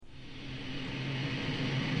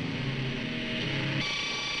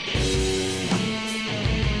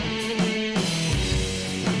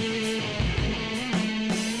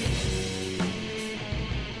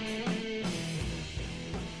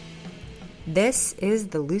This is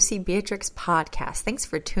the Lucy Beatrix podcast. Thanks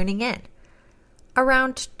for tuning in.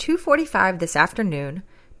 Around 2:45 this afternoon,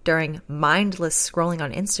 during mindless scrolling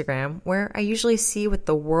on Instagram, where I usually see what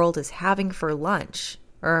the world is having for lunch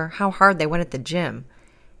or how hard they went at the gym,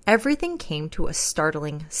 everything came to a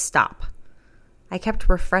startling stop. I kept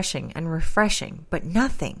refreshing and refreshing, but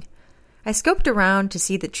nothing. I scoped around to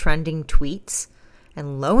see the trending tweets,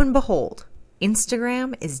 and lo and behold,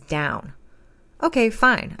 Instagram is down. Okay,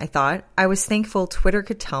 fine, I thought. I was thankful Twitter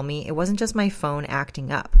could tell me it wasn't just my phone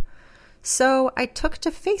acting up. So I took to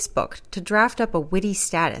Facebook to draft up a witty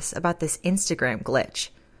status about this Instagram glitch.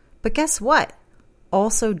 But guess what?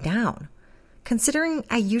 Also down. Considering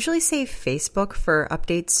I usually save Facebook for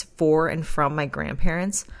updates for and from my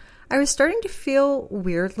grandparents, I was starting to feel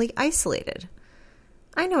weirdly isolated.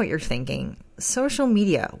 I know what you're thinking. Social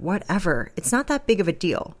media, whatever, it's not that big of a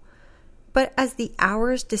deal. But as the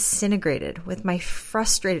hours disintegrated with my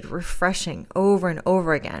frustrated refreshing over and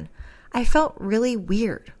over again, I felt really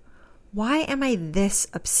weird. Why am I this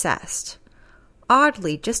obsessed?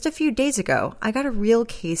 Oddly, just a few days ago, I got a real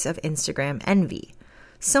case of Instagram envy.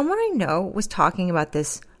 Someone I know was talking about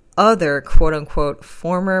this other quote-unquote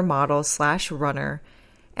former model/runner,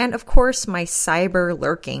 and of course my cyber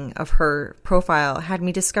lurking of her profile had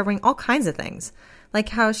me discovering all kinds of things, like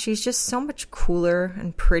how she's just so much cooler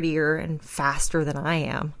and prettier and faster than I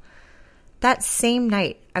am. That same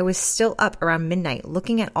night, I was still up around midnight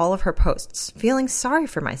looking at all of her posts, feeling sorry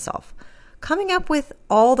for myself, coming up with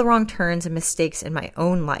all the wrong turns and mistakes in my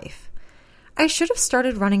own life. I should have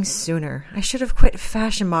started running sooner. I should have quit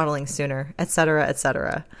fashion modeling sooner, etc.,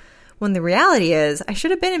 etc. When the reality is, I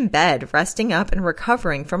should have been in bed, resting up and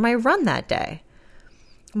recovering from my run that day.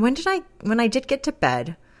 When I did get to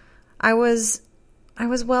bed, I was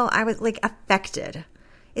affected.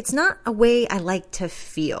 It's not a way I like to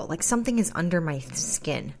feel, like something is under my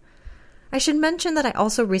skin. I should mention that I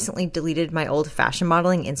also recently deleted my old fashion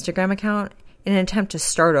modeling Instagram account in an attempt to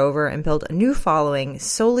start over and build a new following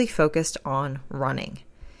solely focused on running.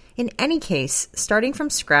 In any case, starting from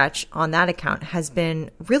scratch on that account has been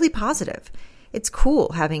really positive. It's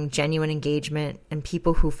cool having genuine engagement and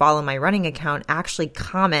people who follow my running account actually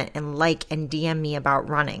comment and like and DM me about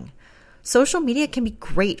running. Social media can be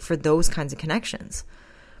great for those kinds of connections.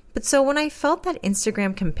 But so when I felt that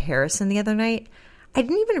Instagram comparison the other night, I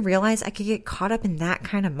didn't even realize I could get caught up in that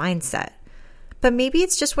kind of mindset. But maybe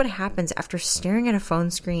it's just what happens after staring at a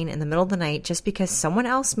phone screen in the middle of the night just because someone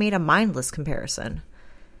else made a mindless comparison.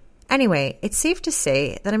 Anyway, it's safe to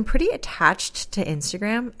say that I'm pretty attached to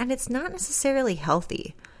Instagram, and it's not necessarily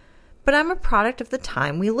healthy. But I'm a product of the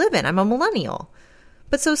time we live in. I'm a millennial.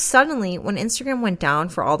 But so suddenly, when Instagram went down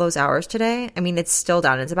for all those hours today, I mean, it's still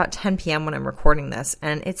down. It's about 10 p.m. when I'm recording this,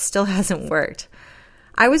 and it still hasn't worked.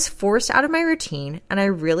 I was forced out of my routine, and I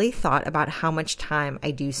really thought about how much time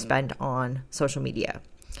I do spend on social media.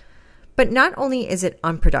 But not only is it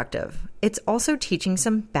unproductive, it's also teaching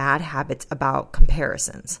some bad habits about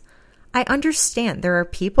comparisons. I understand there are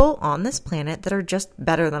people on this planet that are just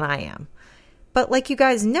better than I am. But like you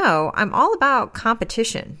guys know, I'm all about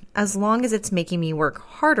competition, as long as it's making me work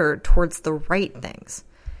harder towards the right things.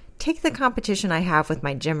 Take the competition I have with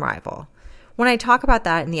my gym rival. When I talk about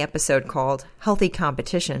that in the episode called Healthy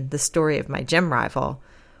Competition, the Story of My Gym Rival,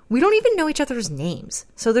 we don't even know each other's names,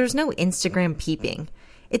 so there's no Instagram peeping.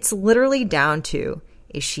 It's literally down to,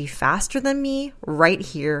 is she faster than me right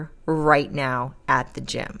here, right now, at the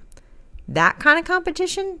gym? That kind of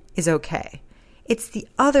competition is okay. It's the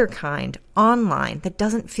other kind, online, that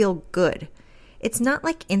doesn't feel good. It's not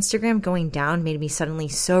like Instagram going down made me suddenly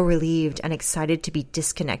so relieved and excited to be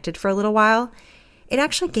disconnected for a little while. It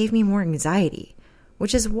actually gave me more anxiety,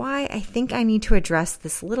 which is why I think I need to address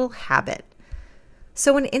this little habit.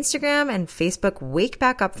 So when Instagram and Facebook wake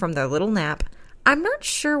back up from their little nap, I'm not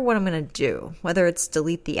sure what I'm going to do, whether it's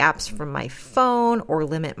delete the apps from my phone or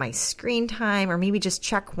limit my screen time or maybe just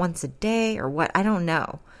check once a day or what, I don't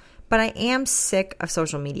know. But I am sick of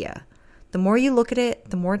social media. The more you look at it,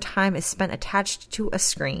 the more time is spent attached to a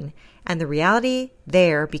screen, and the reality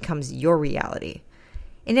there becomes your reality.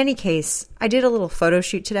 In any case, I did a little photo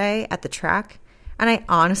shoot today at the track, and I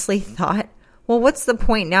honestly thought, well, what's the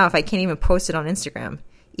point now if I can't even post it on Instagram?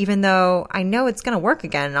 Even though I know it's going to work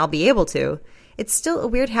again and I'll be able to, it's still a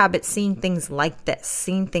weird habit seeing things like this,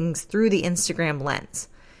 seeing things through the Instagram lens.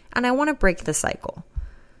 And I want to break the cycle.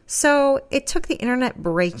 So it took the internet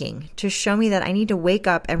breaking to show me that I need to wake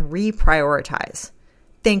up and reprioritize.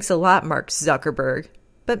 Thanks a lot, Mark Zuckerberg.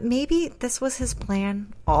 But maybe this was his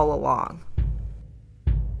plan all along.